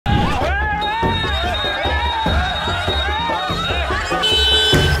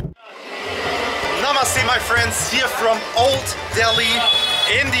friends here from Old Delhi,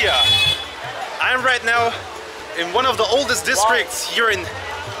 India. I'm right now in one of the oldest districts here in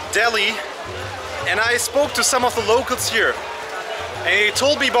Delhi, and I spoke to some of the locals here, and he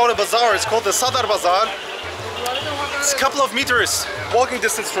told me about a bazaar. It's called the Sadar Bazaar. It's a couple of meters walking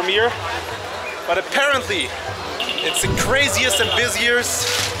distance from here, but apparently it's the craziest and busiest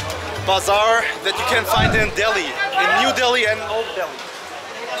bazaar that you can find in Delhi, in New Delhi and Old Delhi.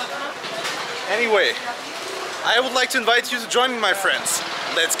 Anyway, I would like to invite you to join me, my friends.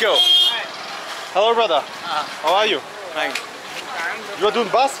 Let's go. Hello, brother. How are you? Fine. You are doing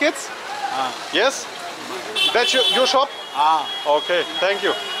baskets? Yes? That's your shop? Okay, thank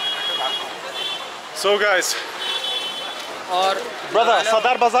you. So guys, brother,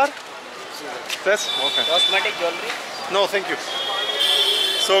 Sadar Bazaar? That's okay. Cosmetic jewellery? No, thank you.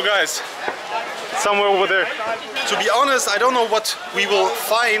 So guys, somewhere over there. To be honest, I don't know what we will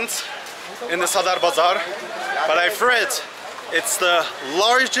find in the Sadar Bazaar, but I've read it's the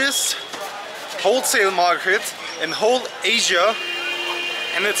largest wholesale market in whole Asia,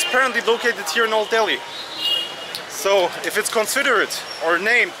 and it's apparently located here in Old Delhi. So if it's considered or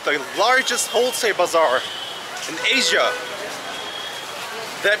named the largest wholesale bazaar in Asia,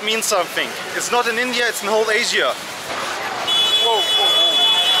 that means something. It's not in India, it's in whole Asia. Whoa, whoa, whoa.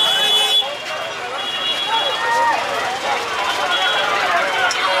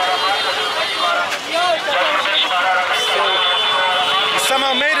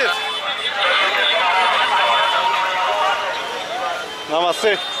 Somehow made it.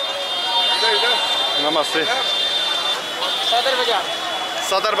 Namaste. Namaste. Sadar Bazaar.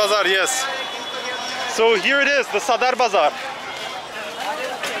 Sadar Bazaar, yes. So here it is, the Sadar Bazaar.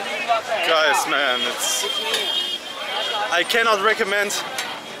 Guys, man, I cannot recommend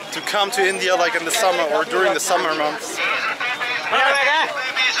to come to India like in the summer or during the summer months.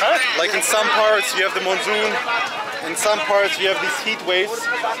 Like in some parts you have the monsoon, in some parts you have these heat waves.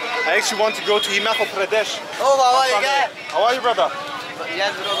 I actually want to go to Himachal Pradesh. Oh, Baba, how are you, brother?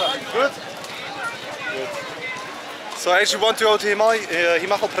 yes, brother. Good? Good. So I actually want to go to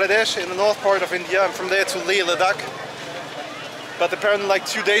Himachal Pradesh in the north part of India, and from there to Leh Ladakh. But apparently like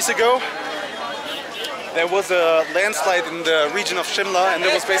 2 days ago there was a landslide in the region of Shimla, and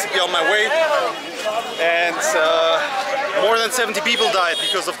that was basically on my way, and more than 70 people died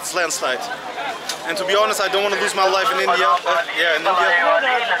because of this landslide. And to be honest, I don't want to lose my life in India.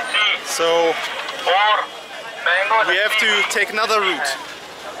 So we have to take another route.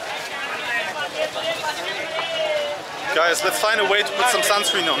 Guys, let's find a way to put some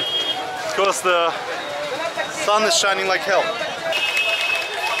sunscreen on, because the sun is shining like hell.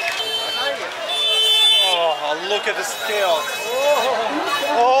 Oh, look at the scales.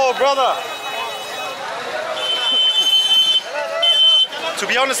 Oh, brother. To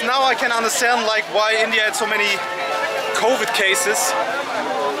be honest, now I can understand like why India had so many COVID cases.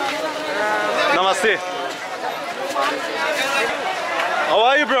 Namaste. How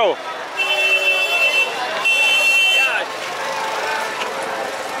are you, bro?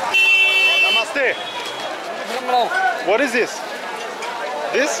 Namaste. What is this?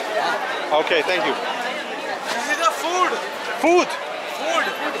 This? Okay, thank you. This is the food. Food? Food.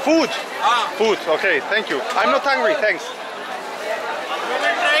 Food? Food, okay, thank you. I'm not hungry, thanks. You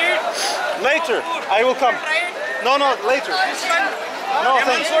will try it? Later, I will come. No, later. This one? No,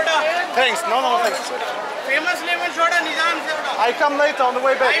 lemon thanks. soda. Thanks, no, thanks. Famous lemon soda, Nizam soda. I come later on the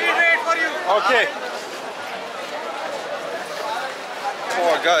way back. I will wait for you. Okay.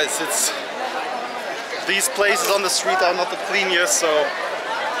 Oh, guys, these places on the street are not the cleanest, so...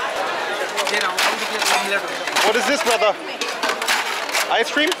 What is this, brother? Ice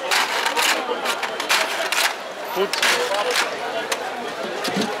cream? Food.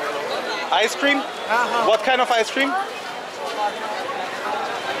 Ice cream? What kind of ice cream?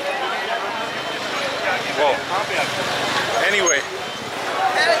 Whoa. Anyway.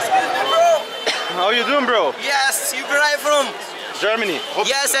 Excuse me, bro. How you doing, bro? Yes, you where are you from? Germany.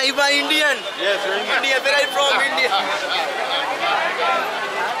 Yes, I am Indian. Yes, you're Indian. India, where are you from? India.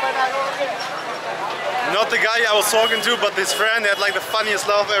 Not the guy I was talking to, but this friend had like the funniest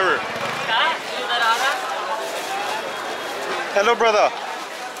laugh ever. Hello, brother.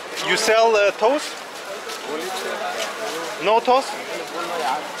 You sell toast? No toast?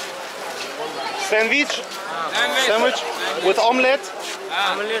 Sandwich? Sandwich? With omelette?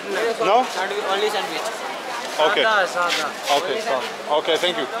 No? Only sandwich. Okay. Okay, okay,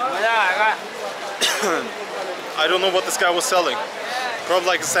 thank you. I don't know what this guy was selling. Probably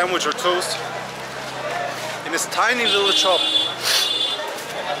like a sandwich or toast. In this tiny little shop.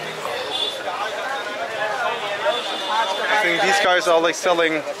 I think these guys are like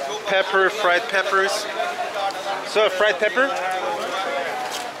selling fried peppers, So fried pepper?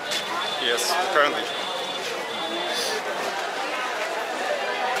 Yes, apparently.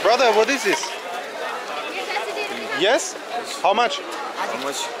 Brother, what is this? Yes? How much? How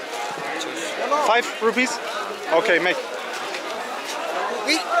much? 5 rupees? Okay, make.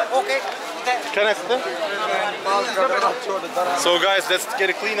 Okay. Can I sit there? So guys, let's get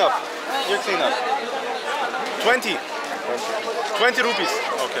a clean up. Here, clean up. 20. 20 rupees.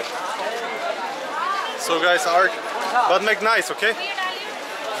 Okay. So guys, but make nice, okay?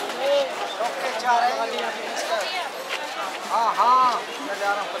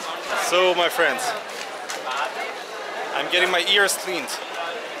 So my friends, I'm getting my ears cleaned.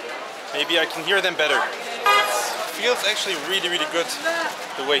 Maybe I can hear them better. It feels actually really, really good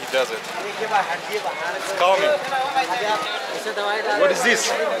the way he does it. It's calming. What is this?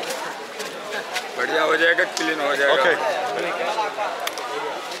 Okay.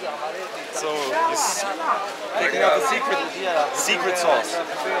 So he's picking up a secret sauce.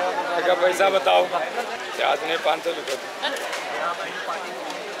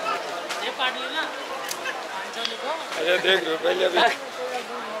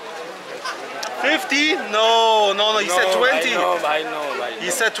 $50? No, he said 20. He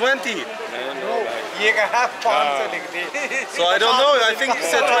said 20. So I don't know, I think he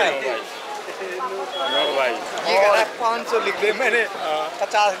said 20.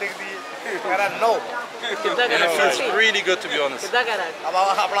 And it feels really good, to be honest.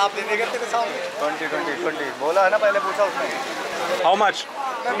 How much?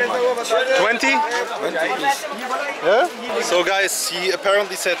 20? Yeah? So guys, he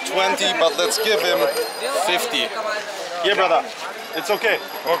apparently said 20, but let's give him 50. Here, brother. It's okay.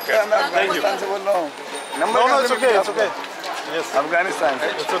 Okay. Thank you. No, it's okay. It's okay. Yes. Afghanistan.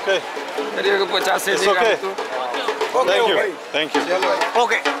 It's okay. It's okay. Thank you. Thank you.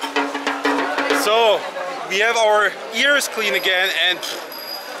 Okay. So we have our ears clean again, and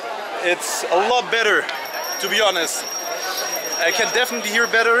it's a lot better, to be honest. I can definitely hear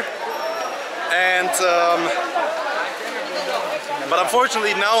better, and but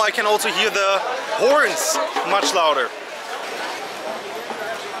unfortunately now I can also hear the horns much louder.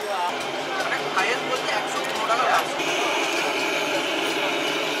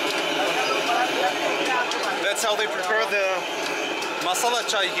 That's how they prepare the masala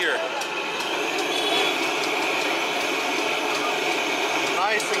chai here.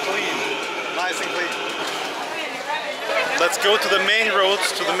 Nice and clean. Nice and clean. Let's go to the main road,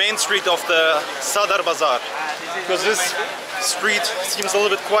 to the main street of the Sadar Bazaar, because this street seems a little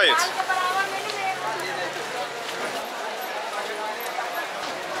bit quiet.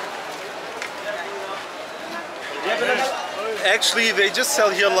 Actually, they just sell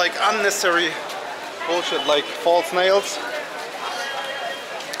here like unnecessary bullshit, like false nails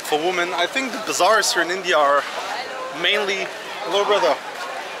for women. I think the bazaars here in India are mainly, hello brother,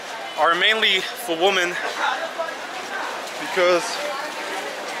 are mainly for women, because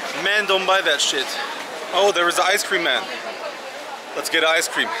men don't buy that shit. Oh, there is an ice cream man. Let's get ice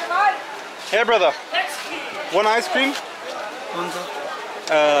cream. Hey brother, one ice cream?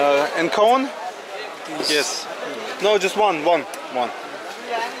 And cone? Yes. No, just one.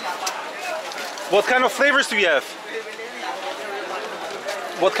 What kind of flavors do you have?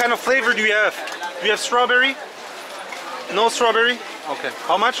 What kind of flavor do you have? Do you have strawberry? No strawberry? Okay.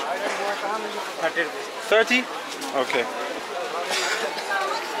 How much? 30? Okay.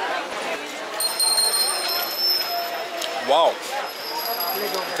 Wow.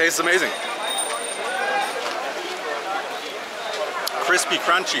 It tastes amazing. Crispy,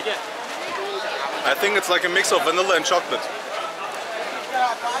 crunchy. I think it's like a mix of vanilla and chocolate.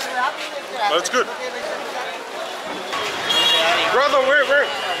 But it's good. Brother, where?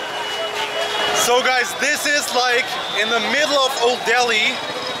 So guys, this is like in the middle of Old Delhi,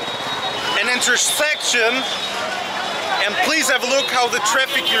 an intersection, and please have a look how the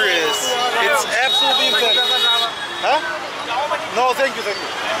traffic here is. It's absolutely insane. Huh? No, thank you.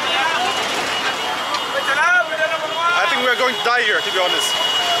 I think we're going to die here, to be honest.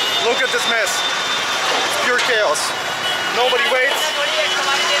 Look at this mess. It's pure chaos. Nobody waits.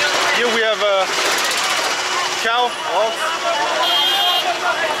 Here we have a cow. Oh.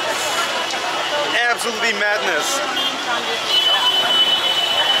 Absolutely madness.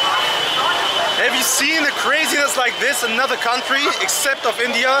 Have you seen a craziness like this in another country except of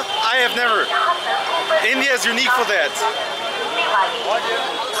India? I have never. India is unique for that.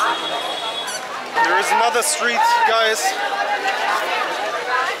 There is another street, guys.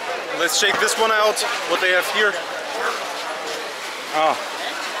 Let's check this one out, what they have here. Ah,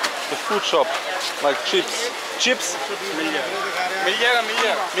 the food shop, like chips. Chips? Million.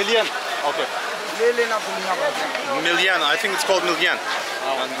 Okay. Million. I think it's called million.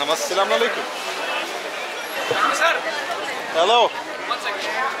 Assalamu alaikum. Sir. Hello. One second.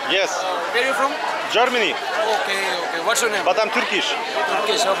 Yes. Where are you from? Germany. Okay. What's your name? But I'm Turkish.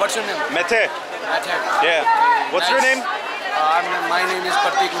 Turkish. What's your name? Mete. Mete. Yeah. What's your name? My name is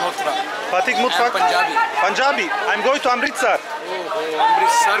Pratik Malhotra. Pratik Mutfak. Punjabi. Punjabi. I'm going to Amritsar.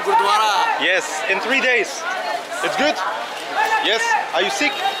 Amritsar Gurdwara. Yes, in 3 days. It's good? Yes. Are you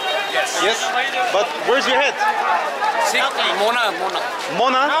sick? Yes. Yes. But where's your head? Sick. Mona.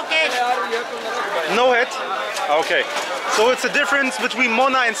 Mona? No head? Okay. So it's a difference between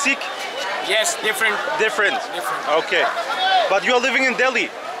Mona and Sikh? Yes, different. Different. Okay. But you're living in Delhi?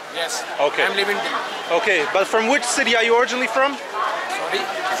 Yes. Okay. I'm living there. Okay. But from which city are you originally from? Sorry?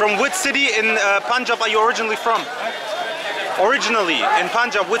 From which city in Punjab are you originally from? Originally in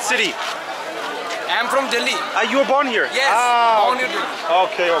Punjab, which city? I'm from Delhi. You were born here? Yes. Born in Delhi.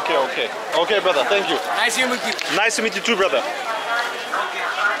 Okay. Okay, brother. Thank you. Nice to meet you. Nice to meet you too, brother.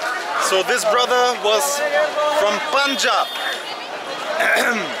 So this brother was from Punjab.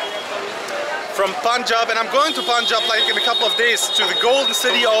 From Punjab, and I'm going to Punjab like in a couple of days to the golden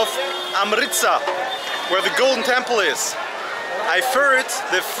city of Amritsar, where the golden temple is. I've heard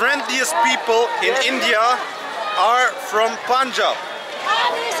the friendliest people in India are from Punjab.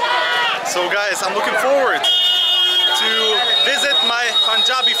 So guys, I'm looking forward to visit my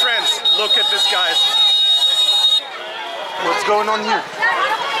Punjabi friends. Look at this, guys. What's going on here?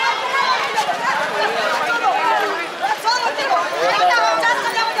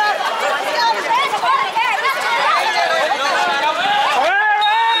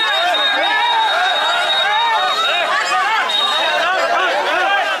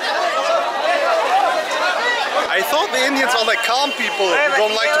 I thought the Indians are like calm people who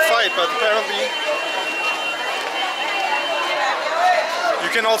don't like to fight, but apparently you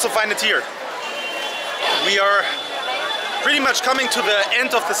can also find it here. We are pretty much coming to the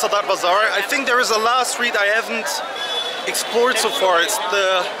end of the Sadar Bazaar. I think there is a last street I haven't explored so far. It's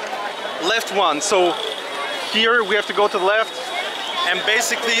the left one. So here we have to go to the left, and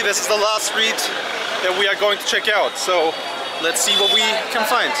basically this is the last street that we are going to check out. So let's see what we can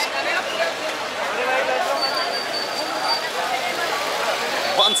find.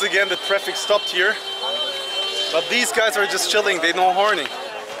 Once again the traffic stopped here, but these guys are just chilling, they know horning.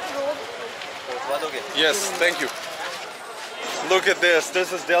 Yes, thank you. Look at this,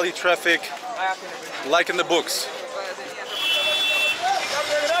 this is Delhi traffic like in the books.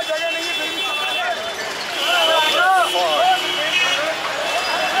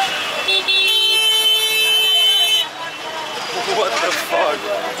 What the fuck?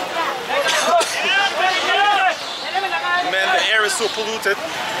 Man, the air is so polluted.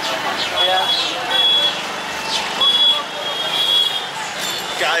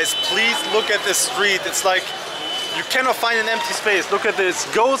 Guys, please look at this street. It's like you cannot find an empty space. Look at this.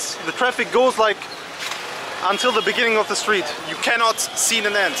 The traffic goes like until the beginning of the street. You cannot see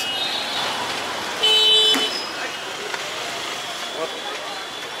an end.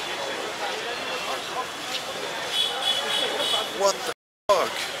 What the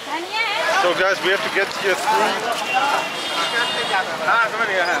fuck? So guys, we have to get here through.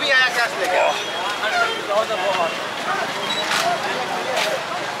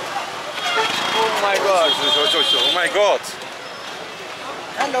 Oh my god. Oh my god.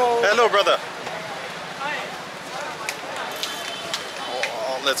 Hello. Hello, brother.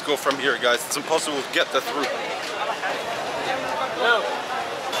 Oh, let's go from here, guys. It's impossible to get that through. Hello.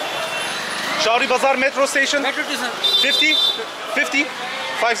 Sadar Bazaar metro station. Metro station. 50? 50?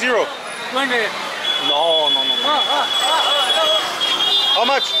 50. 1 minute. No. How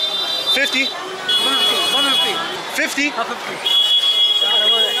much? 50? 150. 50? 50.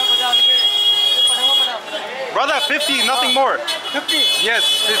 Brother, 50, nothing more. 50? Yes,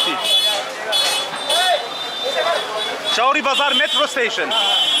 50. Sadar Bazaar metro station.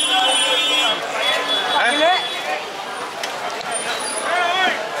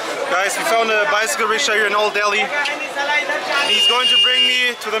 Guys, we found a bicycle rickshaw here in Old Delhi. He's going to bring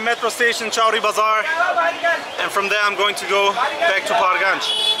me to the metro station, Sadar Bazaar, and from there I'm going to go back to Parganj.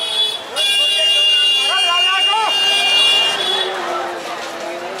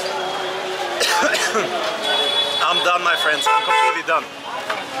 I'm done, my friends. I'm completely done.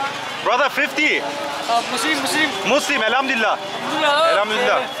 Brother, 50. Muslim, alhamdulillah.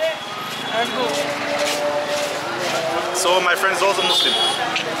 Alhamdulillah. So my friend's also Muslim.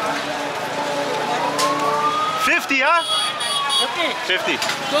 50, huh? 50.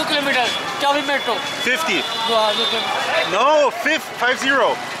 2 kilometers. 40 metro. 50. 2 kilometers. No, 50.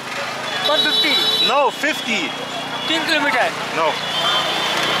 150. No, 50. 3 kilometers. No.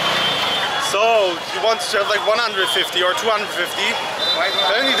 So you want to have like 150 or 250,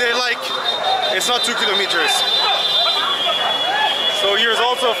 then they like, it's not 2 kilometers. So here's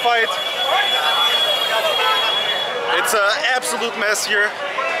also a fight. It's an absolute mess here.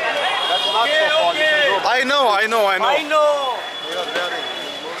 That's not so far. I know. I know.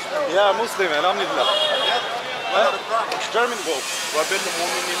 Yeah, Muslim, alhamdulillah. German go. What does it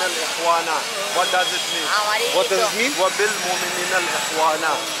mean? What does it mean?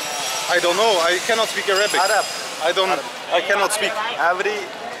 I don't know. I cannot speak Arabic. Arab. I cannot speak. Every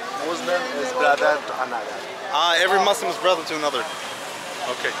Muslim is brother to another. Every Muslim is brother to another.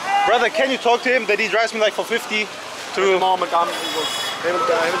 Okay. Brother, can you talk to him that he drives me like for 50 to... At the moment, he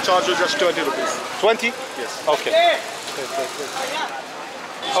will charge you just 20 rupees. 20? Yes. Okay.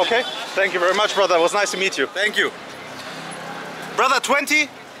 Okay. Thank you very much, brother. It was nice to meet you. Thank you. Brother, 20?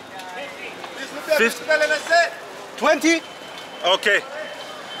 50? 20? Okay.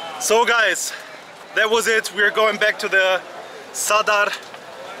 So guys, that was it. We're going back to the Sadar,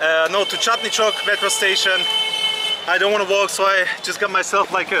 to Chatni Chowk metro station. I don't want to walk, so I just got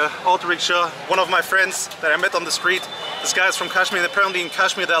myself like a auto rickshaw. One of my friends that I met on the street. This guy is from Kashmir, and apparently in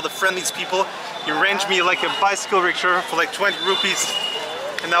Kashmir they are the friendliest people. He arranged me like a bicycle rickshaw for like 20 rupees.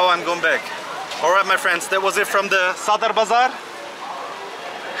 And now I'm going back. Alright my friends, that was it from the Sadar Bazaar.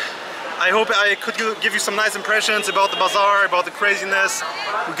 I hope I could give you some nice impressions about the bazaar, about the craziness.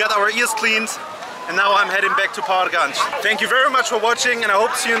 We got our ears cleaned, and now I'm heading back to Paharganj. Thank you very much for watching, and I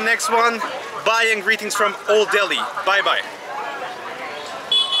hope to see you in the next one. Bye and greetings from Old Delhi. Bye bye.